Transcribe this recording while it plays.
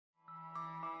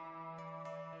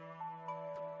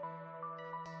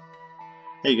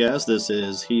Hey guys, this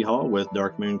is Hee Haw with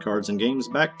Dark Moon Cards and Games,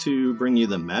 back to bring you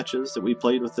the matches that we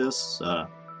played with this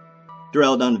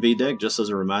Duraludon V deck. Just as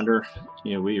a reminder,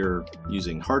 we are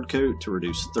using Hardcoat to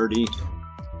reduce 30,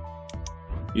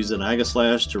 using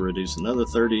Agaslash to reduce another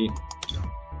 30,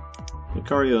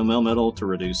 Lucario Melmetal to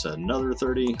reduce another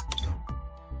 30,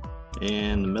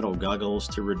 and Metal Goggles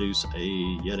to reduce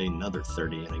yet another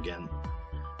 30. And again,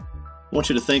 I want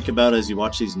you to think about, as you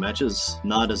watch these matches,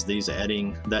 not as these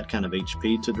adding that kind of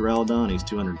HP to Duraludon. He's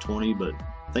 220, but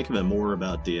think of it more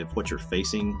about what you're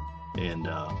facing and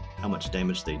how much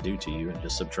damage they do to you, and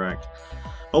just subtract.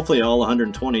 Hopefully all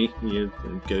 120.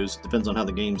 It depends on how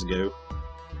the games go.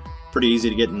 Pretty easy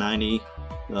to get 90.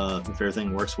 If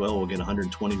everything works well, we'll get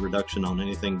 120 reduction on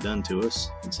anything done to us,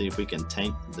 and see if we can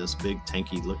tank this big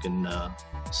tanky looking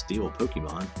steel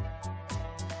Pokemon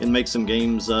and make some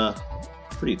games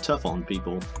pretty tough on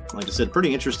people. Like I said,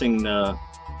 pretty interesting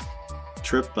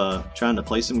trip trying to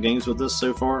play some games with this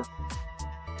so far.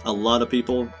 A lot of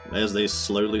people, as they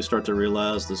slowly start to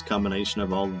realize this combination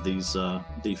of all of these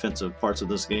defensive parts of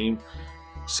this game,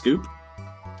 scoop.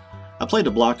 I played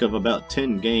a block of about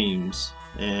 10 games,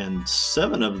 and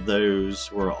 7 of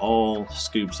those were all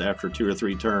scoops after 2 or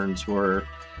 3 turns, where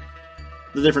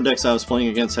the different decks I was playing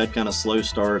against had kind of slow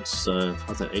starts, I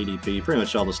thought ADP, pretty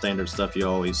much all the standard stuff you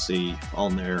always see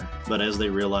on there. But as they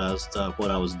realized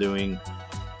what I was doing,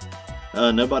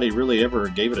 nobody really ever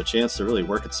gave it a chance to really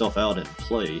work itself out and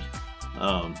play.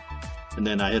 And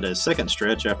then I hit a second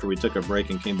stretch after we took a break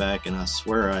and came back, and I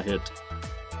swear I hit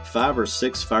 5 or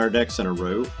 6 fire decks in a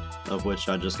row, of which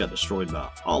I just got destroyed by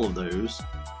all of those.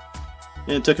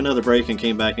 And took another break and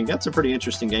came back and got some pretty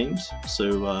interesting games.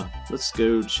 So let's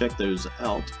go check those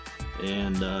out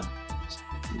and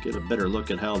get a better look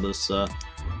at how this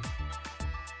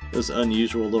this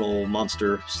unusual little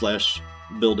monster slash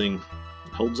building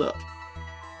holds up.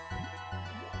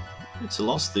 So I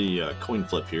lost the coin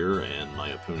flip here, and my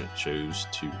opponent chose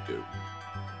to go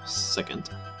second.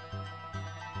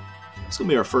 It's gonna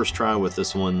be our first try with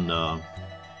this one,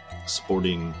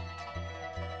 sporting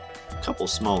couple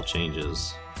small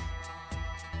changes.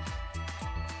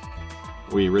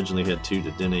 We originally had 2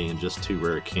 Dedenne and just 2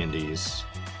 rare candies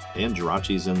and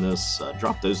Jirachis in this.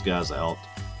 Dropped those guys out,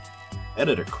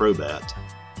 added a Crobat,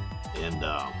 and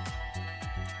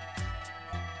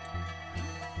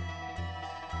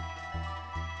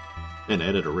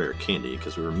added a rare candy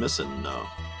because we were missing,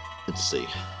 let's see,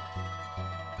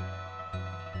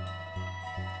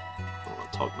 I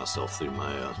want to talk myself through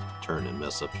my turn and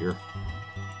mess up here.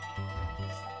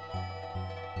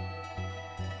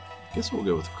 Guess we'll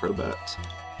go with Crobat.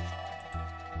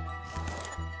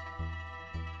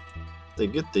 They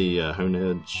get the Hone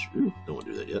Edge. Ooh, don't want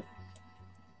to do that yet.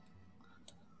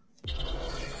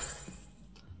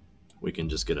 We can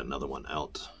just get another one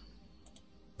out.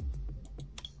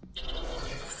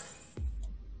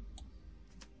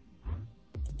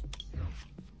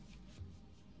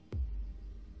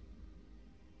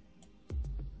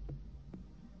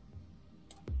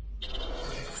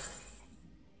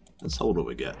 Let's hold what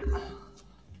we got.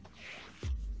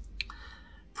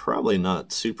 Probably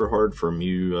not super hard for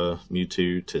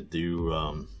Mewtwo to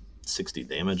do 60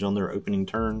 damage on their opening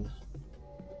turn.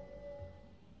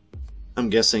 I'm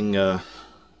guessing,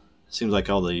 seems like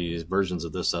all these versions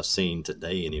of this I've seen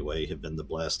today anyway have been the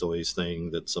Blastoise thing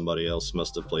that somebody else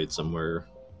must have played somewhere,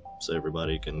 so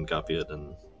everybody can copy it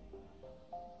and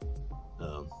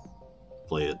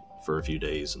play it for a few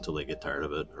days until they get tired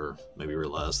of it, or maybe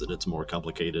realize that it's a more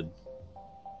complicated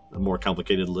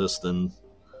list than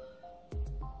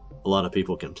a lot of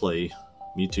people can play.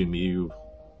 Mewtwo Mew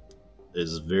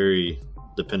is very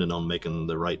dependent on making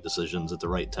the right decisions at the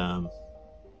right time.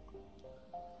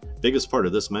 Biggest part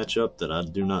of this matchup that I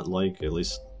do not like, at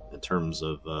least in terms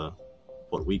of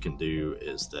what we can do,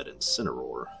 is that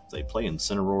Incineroar. If they play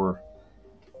Incineroar,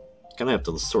 kind of have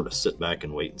to sort of sit back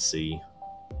and wait and see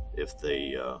if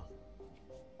they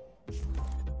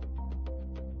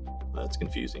that's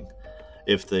confusing.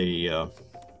 If they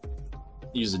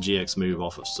use a GX move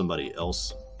off of somebody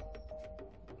else.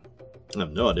 I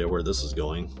have no idea where this is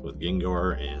going with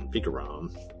Gengar and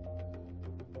Pikarom.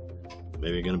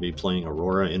 Maybe going to be playing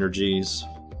Aurora Energies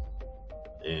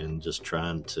and just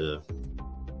trying to,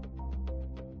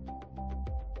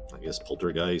 I guess,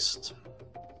 Poltergeist.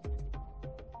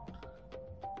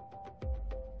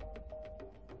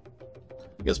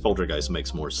 I guess Poltergeist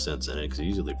makes more sense in it because you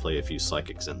usually play a few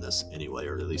Psychics in this anyway,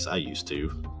 or at least I used to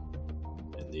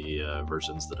in the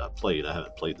versions that I played. I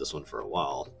haven't played this one for a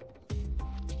while.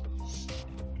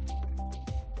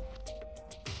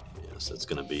 Yes, it's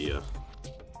going to be a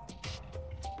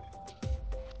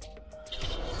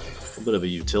A bit of a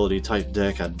utility type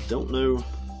deck. I don't know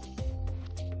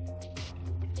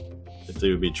if they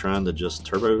would be trying to just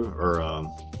turbo or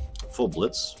full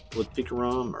blitz with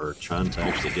Pikarom, or trying to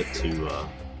actually get to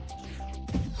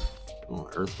what on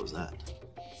earth was that?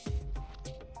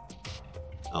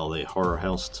 Oh, they horror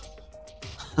housed.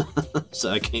 So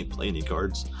I can't play any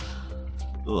cards.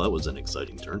 Oh, that was an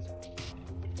exciting turn.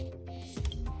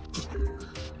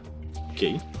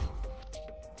 Okay.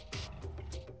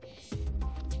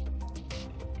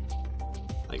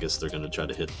 I guess they're going to try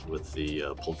to hit with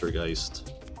the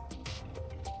Poltergeist.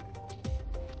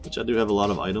 Which I do have a lot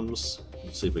of items.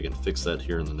 Let's see if we can fix that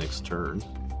here in the next turn.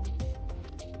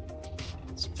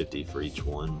 It's 50 for each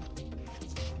one.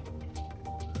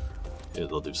 Yeah,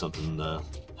 they'll do something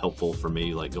helpful for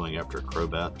me, like going after a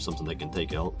Crobat, or something they can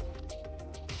take out.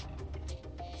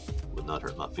 Would not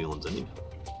hurt my feelings any.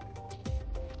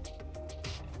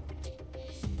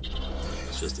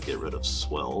 It's just to get rid of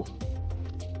Swell.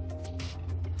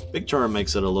 Big Charm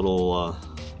makes it a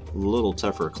little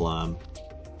tougher climb.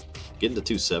 Getting to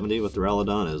 270 with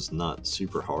Duraludon is not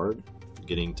super hard.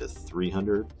 Getting to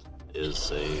 300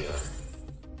 is a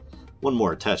one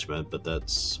more attachment, but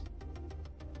that's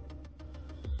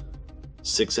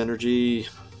 6 energy.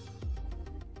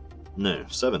 No,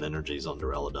 7 energies on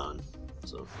Duraludon.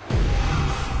 So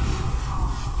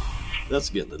that's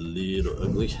getting a little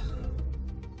ugly.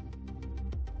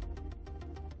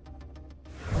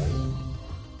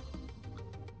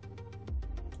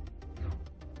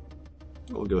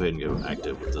 We'll go ahead and go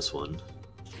active with this one.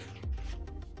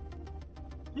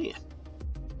 Yeah.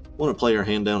 Want to play our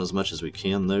hand down as much as we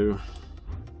can, though.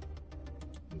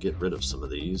 Get rid of some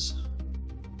of these.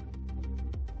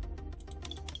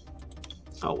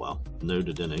 Oh wow, no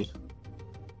Dedenne.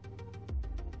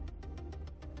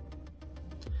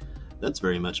 That's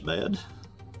very much bad.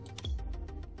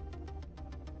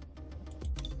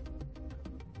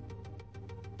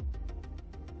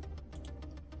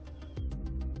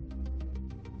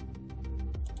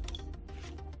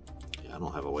 Yeah, I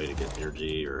don't have a way to get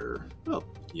energy, or... Oh,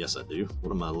 yes I do.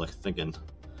 What am I thinking?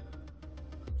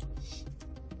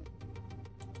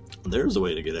 There's a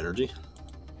way to get energy.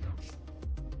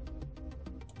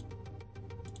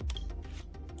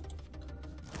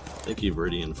 Thank you,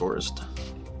 Viridian Forest.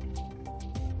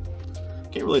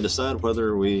 Can't really decide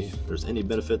whether there's any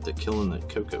benefit to killing that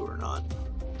Coco or not.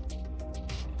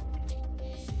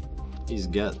 He's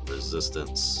got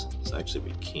resistance, so actually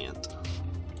we can't.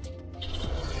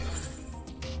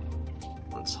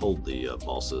 Let's hold the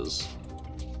bosses.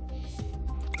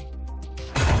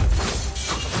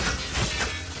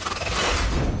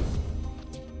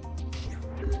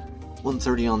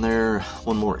 $130 on there,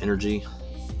 one more energy.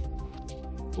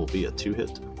 Will be a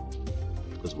 2-hit,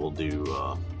 because we'll do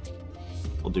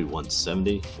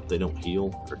 170 if they don't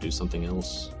heal or do something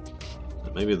else.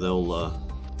 And maybe they'll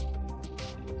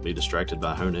be distracted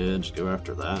by Hone Edge, go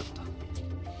after that.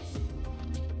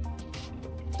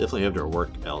 Definitely have their work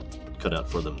cut out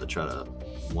for them to try to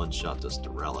one-shot this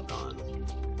Duraludon.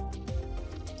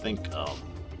 I think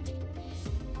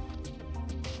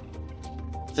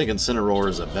Incineroar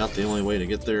is about the only way to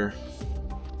get there.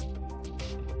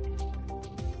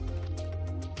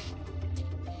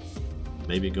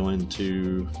 Maybe going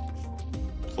to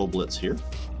Full Blitz here.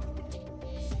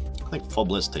 I think Full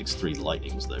Blitz takes 3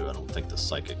 lightnings though. I don't think the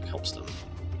Psychic helps them.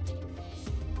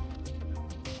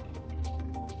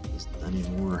 Is 90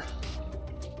 more?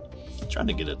 Trying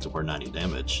to get it to where 90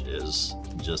 damage is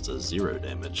just a 0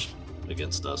 damage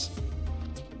against us.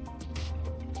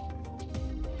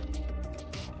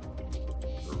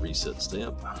 A reset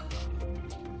stamp. I'd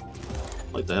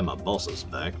like to have my bosses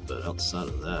back, but outside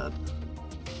of that,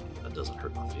 doesn't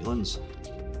hurt my feelings.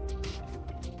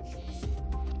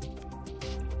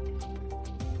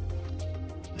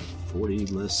 And 40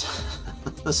 less.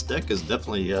 This deck has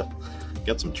definitely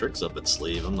got some tricks up its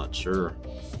sleeve. I'm not sure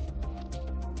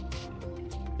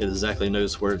it exactly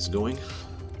knows where it's going.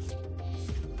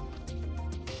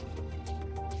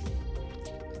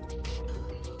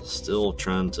 Still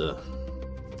trying to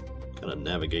kind of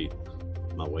navigate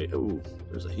my way. Oh,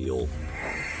 there's a heal.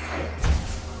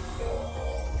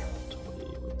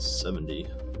 70.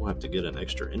 We'll have to get an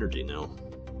extra energy now.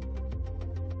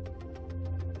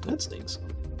 That stinks.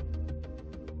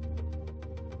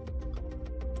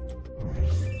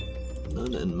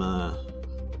 None in my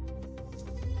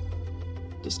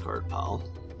discard pile.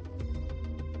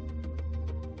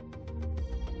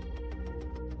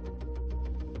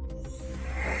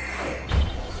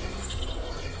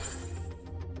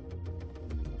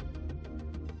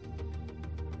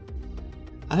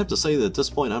 I have to say that at this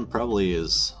point I'm probably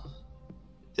as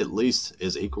at least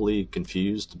as equally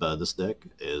confused by this deck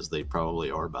as they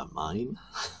probably are by mine.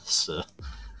 So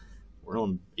we're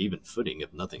on even footing,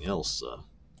 if nothing else.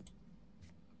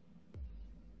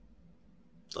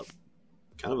 It's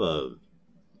kind of a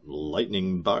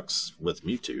lightning box with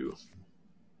Mewtwo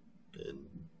and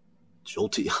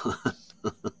Jolteon.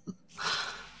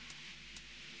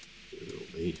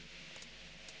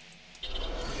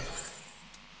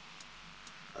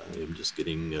 I am just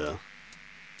getting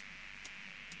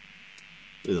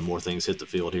the more things hit the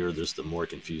field here, just the more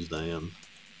confused I am.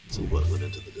 Let's see what went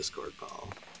into the discard pile.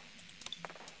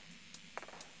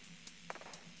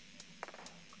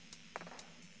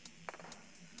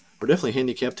 We're definitely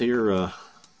handicapped here.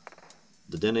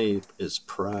 The Dene is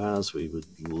prize. We would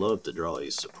love to draw a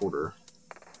supporter.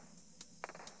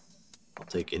 I'll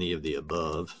take any of the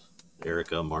above.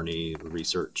 Erica, Marnie,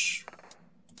 research.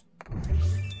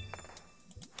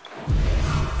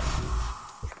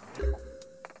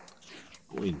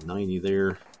 Only 90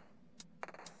 there.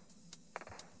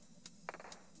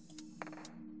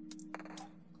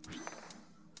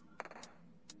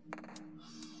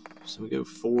 So we go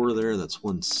 4 there, that's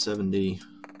 170.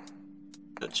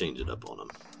 Gotta change it up on them.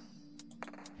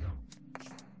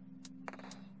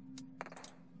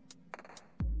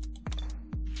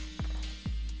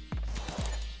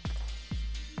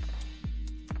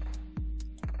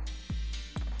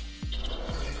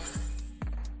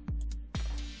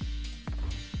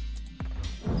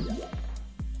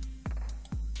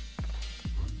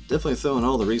 Definitely throwing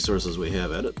all the resources we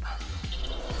have at it.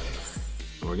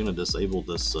 We're gonna disable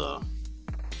this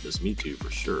this Mewtwo for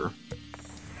sure.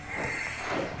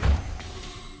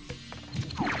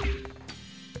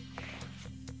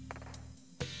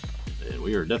 And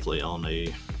we are definitely on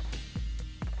a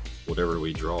whatever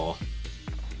we draw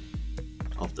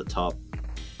off the top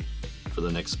for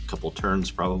the next couple turns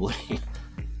probably.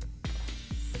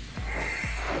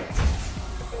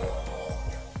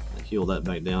 Heal that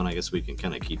back down. I guess we can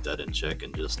kind of keep that in check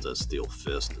and just Steel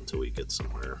Fist until we get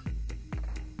somewhere.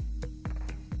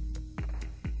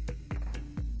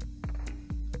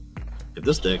 If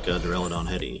this deck Duraludon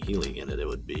had any healing in it, it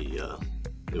would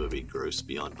be gross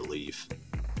beyond belief.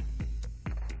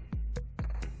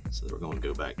 So we're going to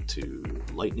go back to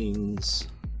lightnings.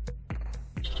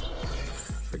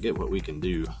 Forget what we can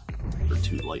do for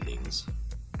 2 lightnings.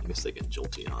 I guess they can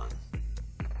Jolteon.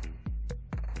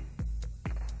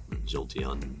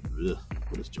 Jolteon, ugh,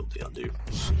 what does Jolteon do?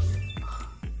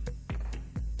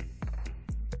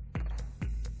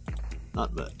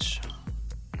 Not much.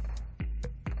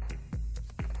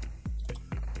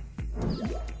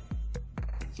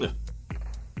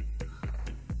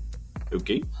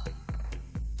 Okay.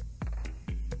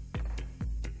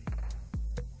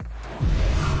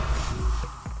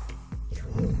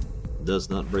 Does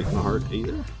not break my heart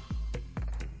either.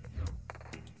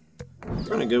 I'm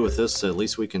trying to go with this so at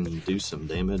least we can do some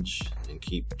damage and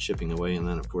keep chipping away, and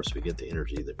then of course we get the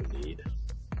energy that we need.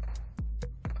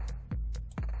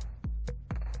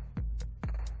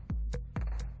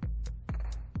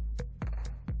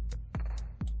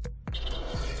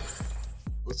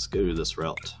 Let's go this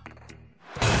route.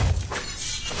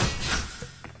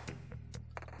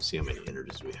 See how many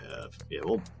energies we have. Yeah,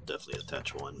 we'll definitely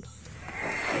attach one.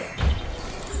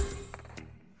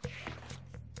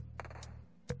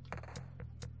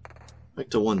 Back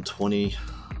to 120.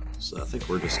 So I think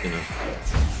we're just gonna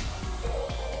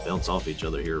bounce off each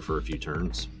other here for a few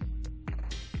turns.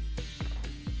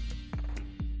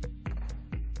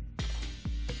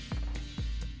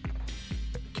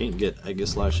 Can't get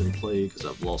Aegislash in play because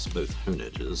I've lost both Hone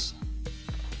Edges.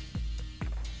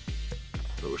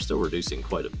 But we're still reducing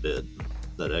quite a bit.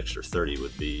 That extra 30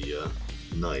 would be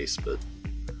nice, but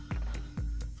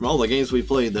from all the games we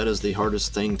played, that is the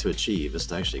hardest thing to achieve, is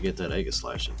to actually get that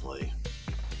Aegislash in play.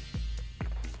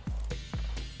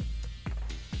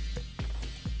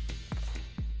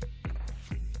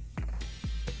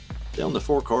 Down to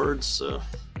 4 cards.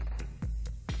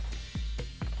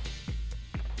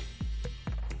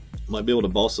 Might be able to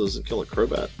boss us and kill a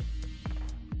Crobat.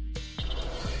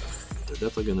 They're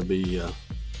definitely going to be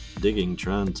digging,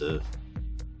 trying to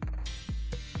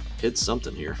hit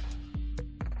something here.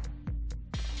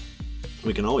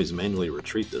 We can always manually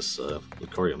retreat this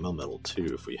Lucario Melmetal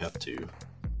too if we have to.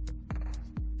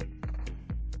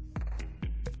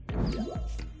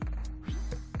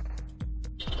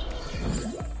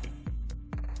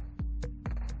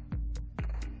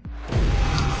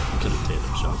 Kind of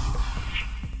tandem shot.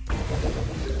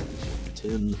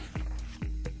 10.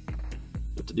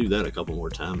 Have to do that a couple more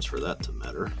times for that to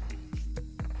matter.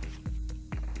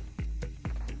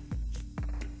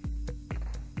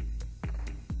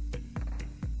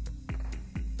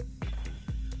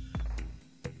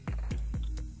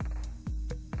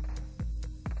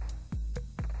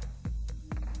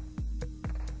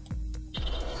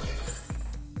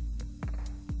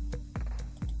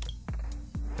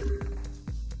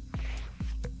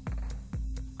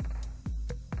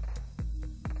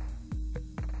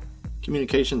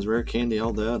 Communications, rare candy,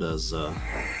 all that is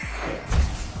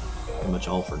pretty much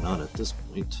all for naught at this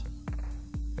point.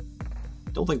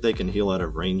 Don't think they can heal out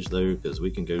of range though, because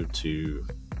we can go to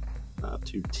 5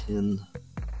 to 10.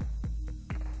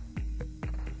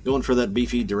 Going for that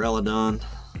beefy Duraludon.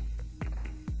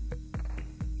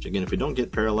 Which again, if we don't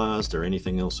get paralyzed or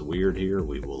anything else weird here,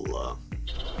 we will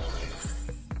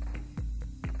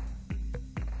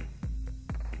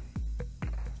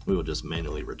just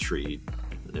manually retreat.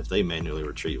 And if they manually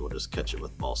retreat, we'll just catch it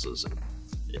with bosses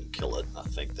and kill it. I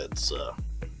think that's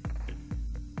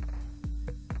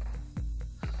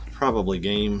probably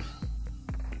game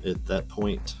at that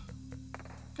point.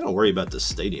 Kind of worry about this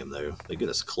stadium though. They get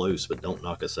us close but don't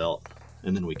knock us out,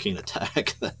 and then we can't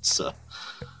attack. That's I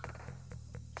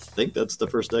think that's the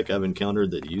first deck I've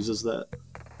encountered that uses that.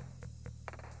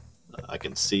 I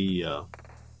can see the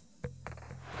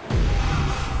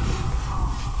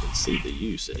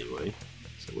use anyway.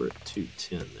 So we're at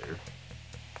 210 there.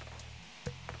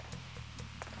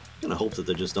 Gonna hope that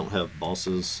they just don't have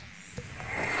bosses.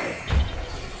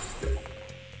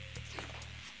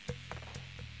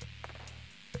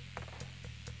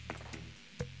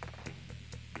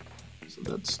 So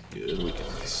that's good. We can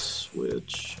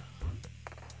switch.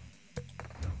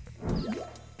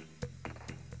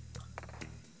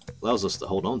 Allows us to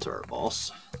hold on to our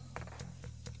boss.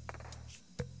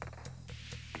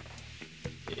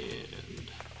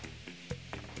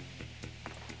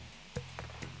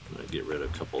 Get rid of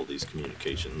a couple of these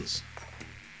communications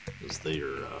as they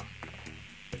are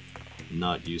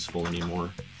not useful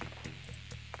anymore.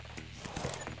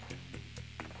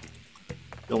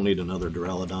 Don't need another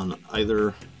Duraludon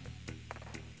either.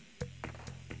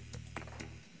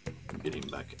 Get him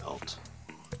back out.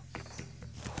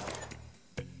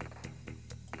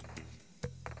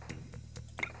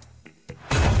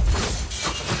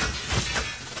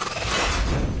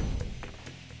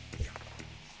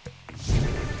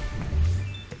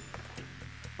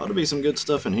 Ought to be some good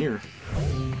stuff in here.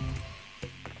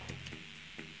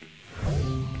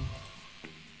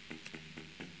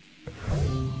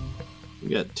 We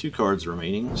got 2 cards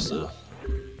remaining, so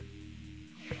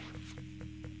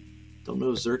don't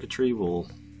know if Circuitry will.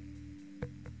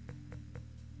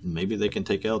 Maybe they can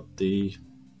take out the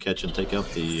take out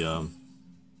the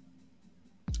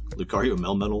Lucario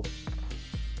Melmetal.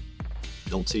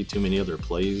 Don't see too many other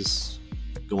plays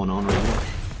going on right now.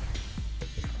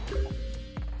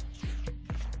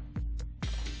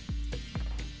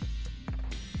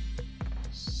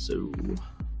 So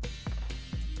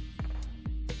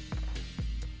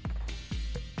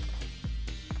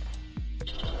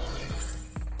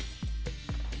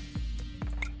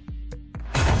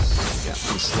got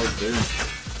one slug there.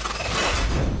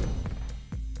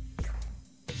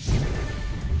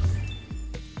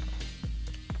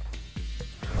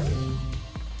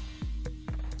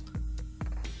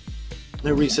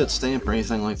 No reset stamp or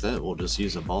anything like that. We'll just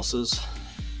use the bosses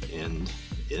and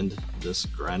end this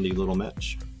grindy little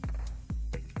match.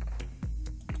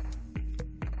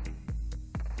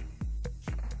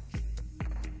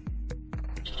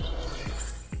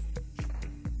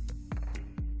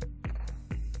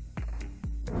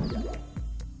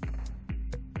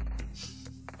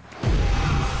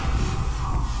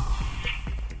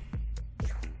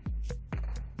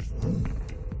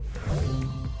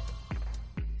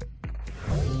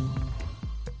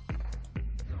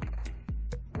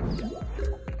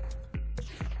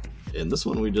 And this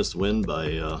one we just win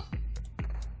by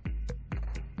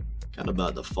kind of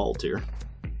by default here.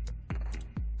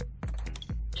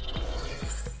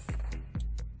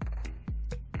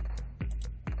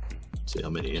 See how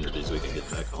many energies we can get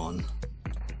back on.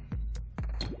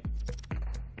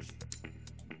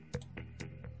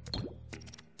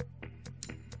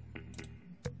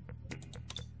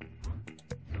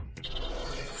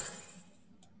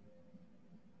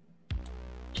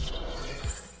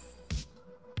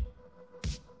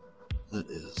 That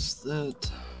is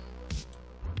that.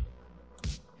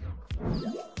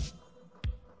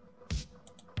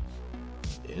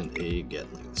 And a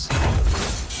Gatlings.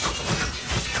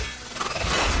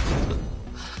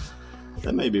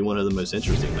 That may be one of the most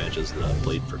interesting matches that I've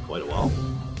played for quite a while.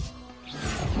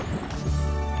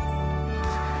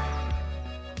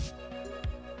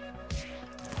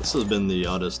 This has been the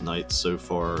oddest night so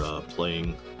far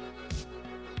playing.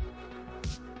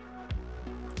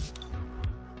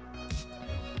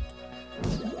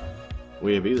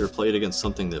 We have either played against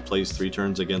something that plays 3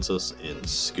 turns against us in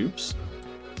scoops,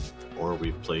 or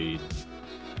we've played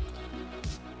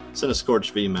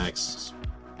Scorch VMAX,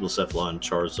 Lucephalon,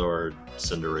 Charizard,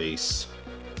 Cinderace,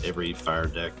 every fire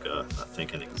deck I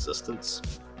think in existence,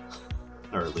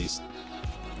 or at least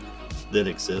that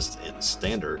exists in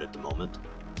Standard at the moment.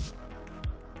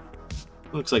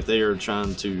 Looks like they are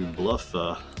trying to bluff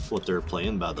what they're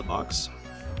playing by the box.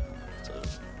 So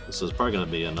this is probably going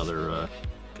to be another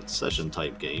concession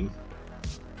type game.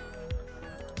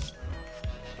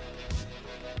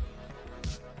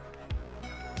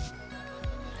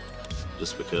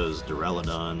 Just because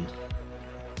Duraludon,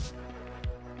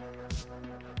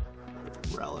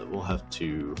 we'll have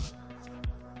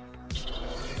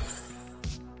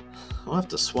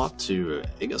to swap to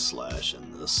Aegislash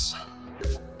in this.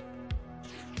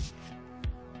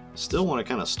 Still want to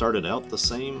kind of start it out the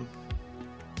same.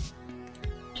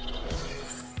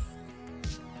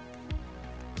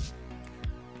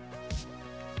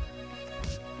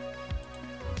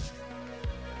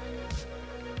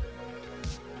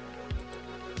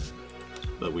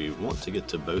 But we want to get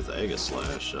to both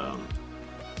Aegislash.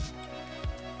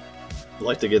 I'd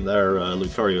like to get our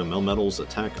Lucario Melmetal's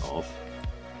attack off.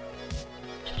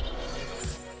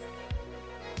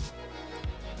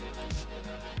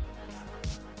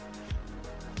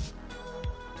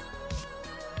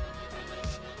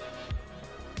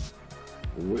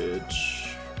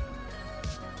 Which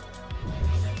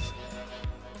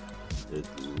it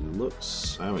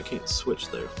looks... oh, we can't switch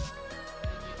there.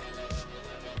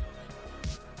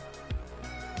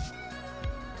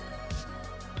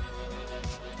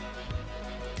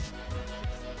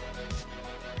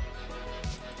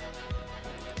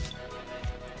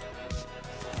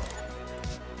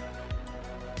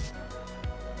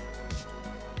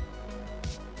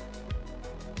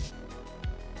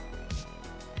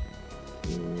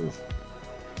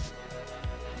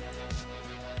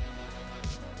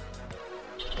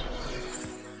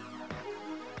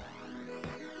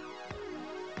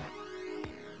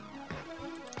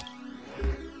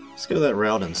 Let's go that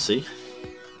route and see.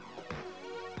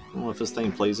 I don't know if this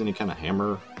thing plays any kind of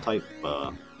hammer type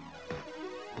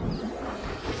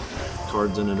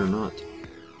cards in it or not.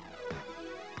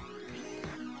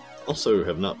 Also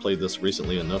have not played this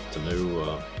recently enough to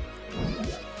know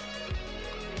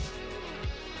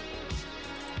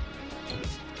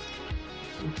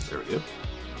there we go.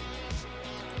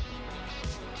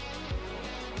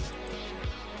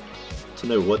 To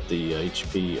know what the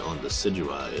HP on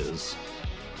Decidueye is.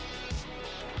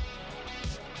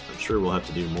 I'm sure we'll have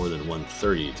to do more than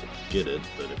 130 to get it,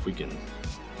 but if we can,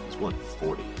 it's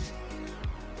 140.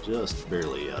 Just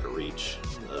barely out of reach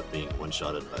of being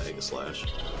one-shotted by Aegislash.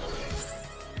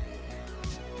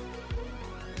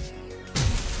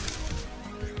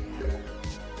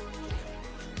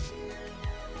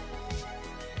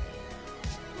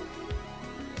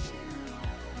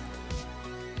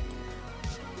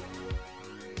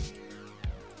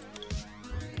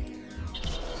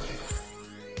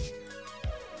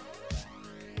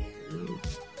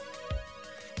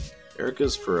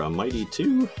 Erica's for a mighty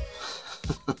 2.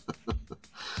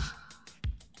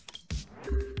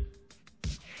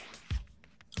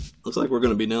 Looks like we're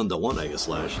going to be down to 1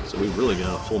 Aegislash, so we've really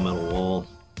got a full metal wall.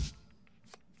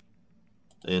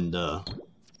 And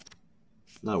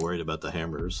not worried about the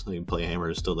hammers. They can play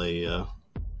hammers till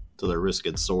their wrist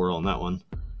gets sore on that one.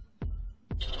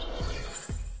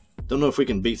 Don't know if we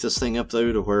can beat this thing up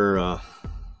though to where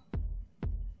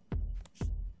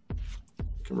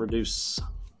we can reduce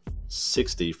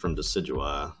 60 from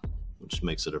Decidueye, which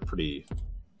makes it a pretty...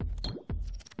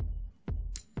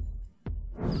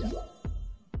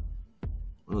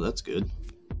 oh, that's good.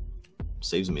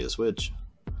 Saves me a switch.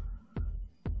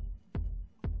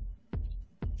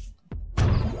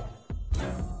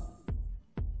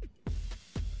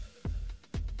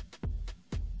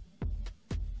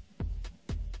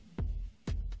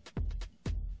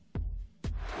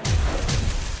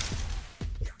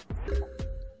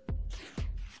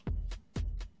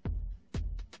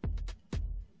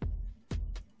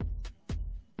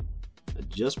 It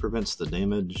just prevents the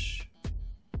damage.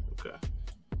 Okay.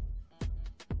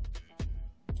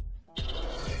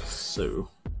 So,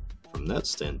 from that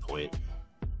standpoint,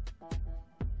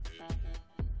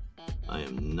 I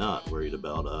am not worried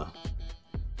about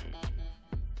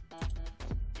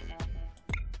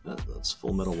that's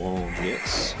full metal wall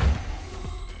GX.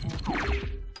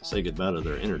 Say goodbye to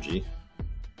their energy.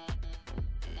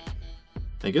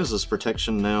 It gives us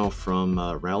protection now from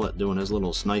Rowlet doing his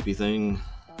little snipey thing.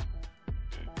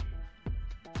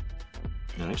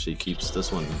 And actually keeps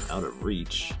this one out of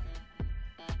reach.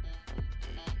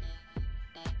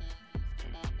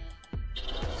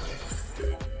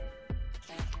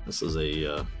 This is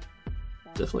a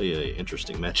definitely an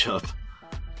interesting matchup.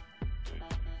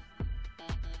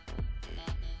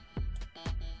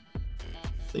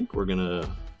 I think we're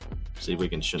gonna see if we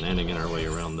can shenanigan our way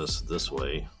around this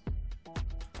way.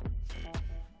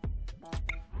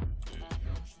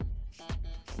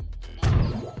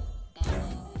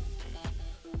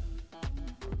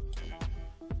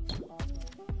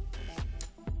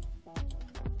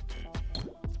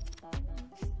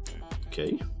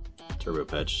 Okay, Turbo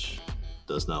Patch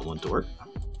does not want to work.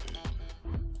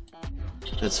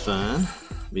 That's fine.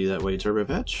 Be that way, Turbo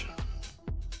Patch.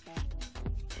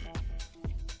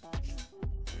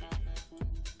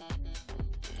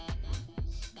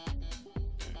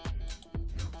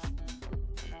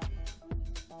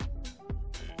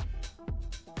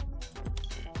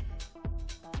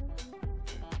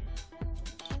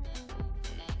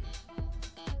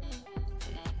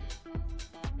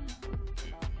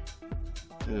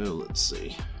 Oh, let's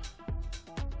see.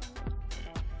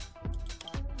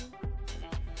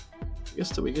 I guess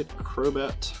did we get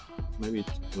Crobat? Maybe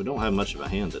we don't have much of a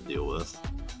hand to deal with.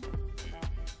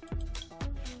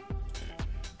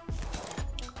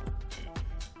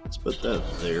 Let's put that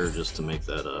there just to make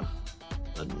that a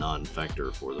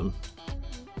non-factor for them.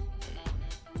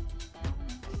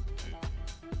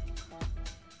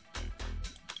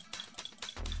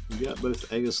 We got both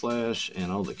Aegislash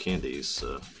and all the candies,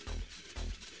 so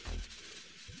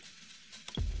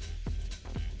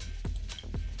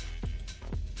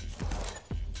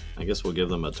I guess we'll give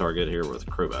them a target here with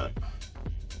Crobat.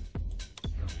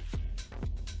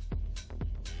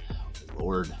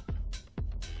 Lord.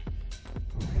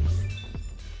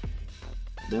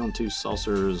 Down 2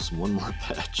 saucers, 1 more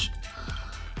patch.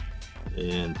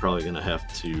 And probably gonna have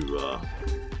to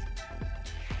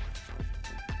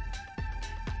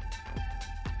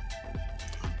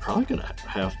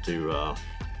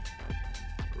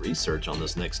research on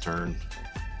this next turn.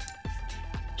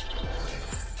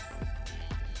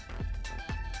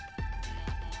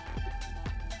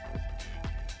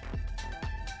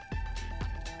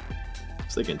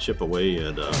 So they can chip away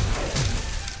at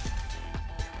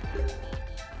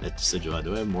Decidueye.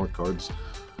 Do I have more cards?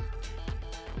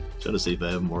 Trying to see if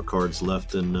I have more cards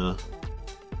left in the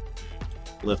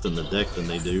deck than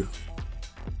they do.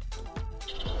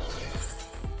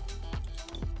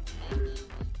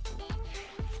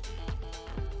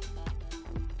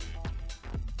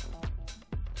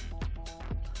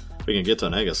 If we can get to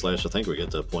an Aegislash, I think we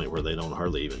get to a point where they don't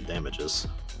hardly even damage us.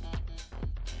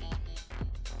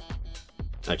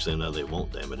 Actually, no, they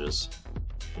won't damage us.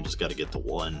 We just got to get to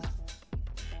 1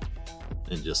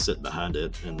 and just sit behind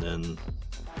it, and then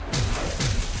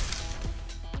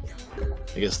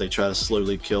I guess they try to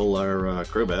slowly kill our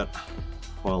Crobat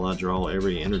while I draw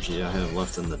every energy I have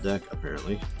left in the deck,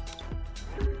 apparently.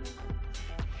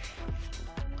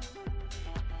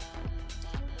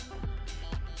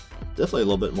 Definitely a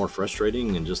little bit more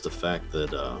frustrating, and just the fact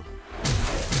that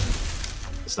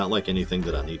it's not like anything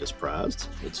that I need is prized.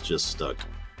 It's just stuck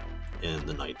in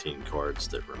the 19 cards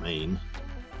that remain.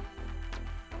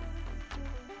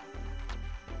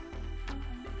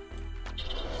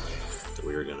 So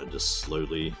we are going to just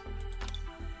slowly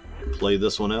play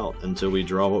this one out until we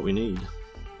draw what we need.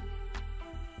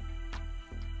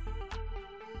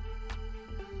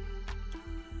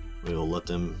 We will let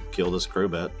them kill this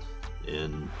Crobat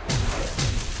in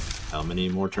how many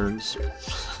more turns?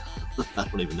 I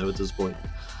don't even know at this point.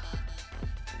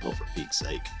 Oh, for Pete's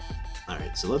sake.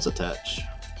 Alright, so let's attach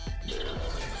there.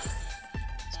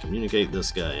 Let's communicate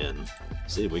this guy in.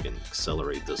 See if we can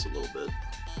accelerate this a little bit.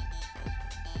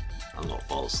 I'm gonna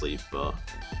fall asleep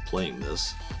playing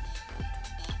this.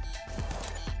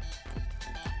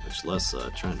 Much less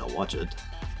trying to watch it.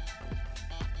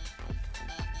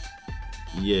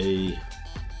 Yay.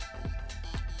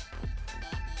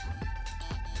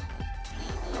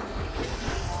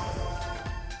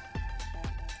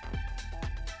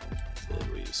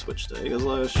 Switch to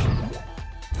Aegislash.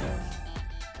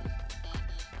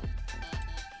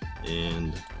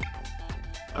 And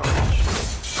Power Punch.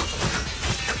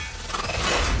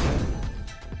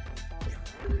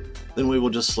 Then we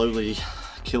will just slowly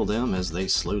kill them as they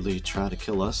slowly try to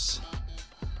kill us.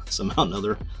 Somehow or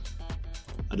another.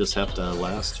 I just have to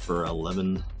last for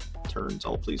 11 turns.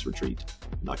 Oh, please retreat.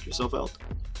 Knock yourself out.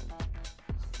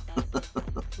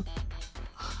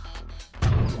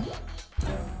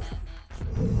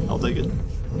 I'll take it.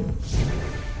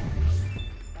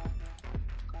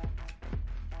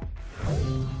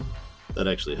 That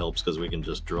actually helps because we can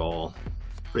just draw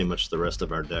pretty much the rest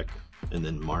of our deck and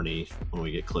then Marnie when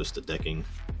we get close to decking.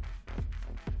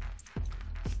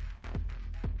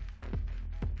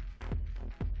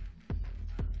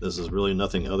 This is really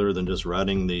nothing other than just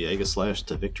riding the Aegislash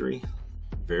to victory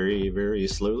very, very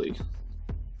slowly.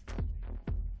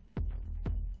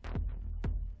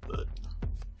 But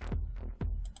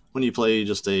when you play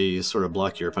just a sort of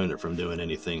block your opponent from doing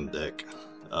anything deck,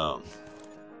 I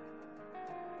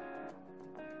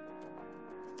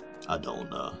don't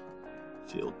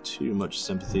feel too much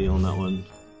sympathy on that one.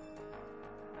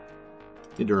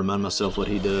 Need to remind myself what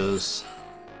he does.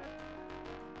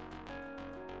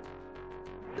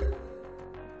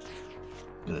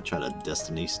 gonna try to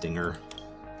Destiny Stinger.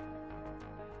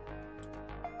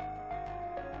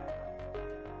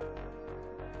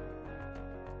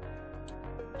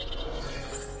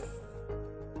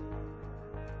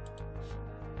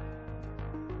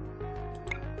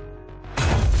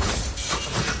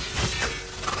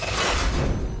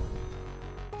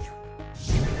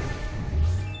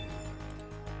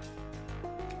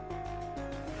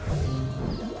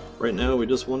 Right now, we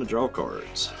just want to draw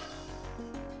cards.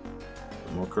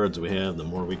 The more cards we have, the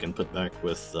more we can put back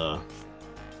with,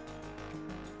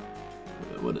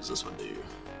 what does this one do?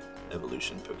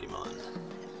 Evolution Pokemon.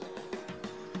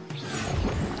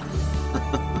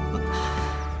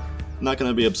 Not going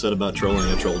to be upset about trolling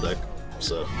a troll deck,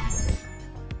 so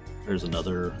there's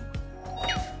another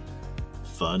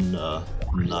fun,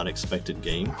 not expected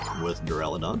game with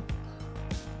Duraludon.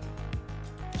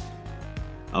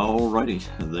 Alrighty,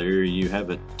 there you have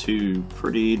it. Two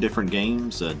pretty different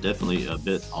games, definitely a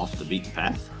bit off the beaten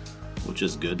path, which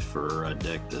is good for a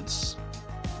deck that's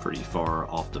pretty far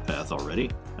off the path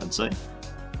already, I'd say.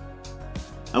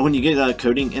 When you get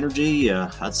coding energy,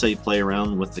 I'd say play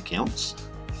around with the counts.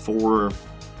 4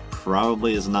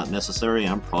 probably is not necessary.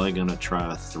 I'm probably going to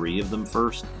try 3 of them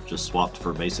first, just swapped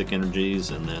for basic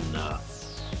energies, and then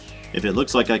if it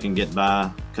looks like I can get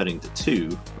by cutting to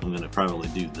 2, I'm going to probably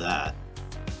do that.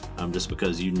 Just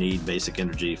because you need basic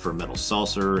energy for Metal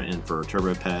Saucer and for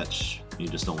Turbo Patch. You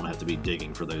just don't want to have to be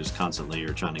digging for those constantly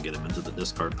or trying to get them into the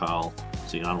discard pile.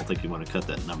 So I don't think you want to cut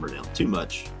that number down too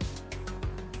much.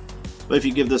 But if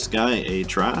you give this guy a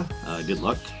try, good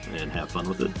luck and have fun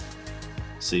with it.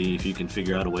 See if you can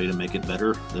figure out a way to make it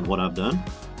better than what I've done.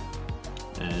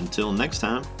 And until next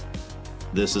time,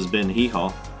 this has been Hee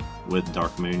Haw with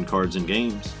Dark Moon Cards and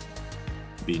Games.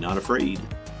 Be not afraid.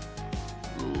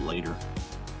 Later.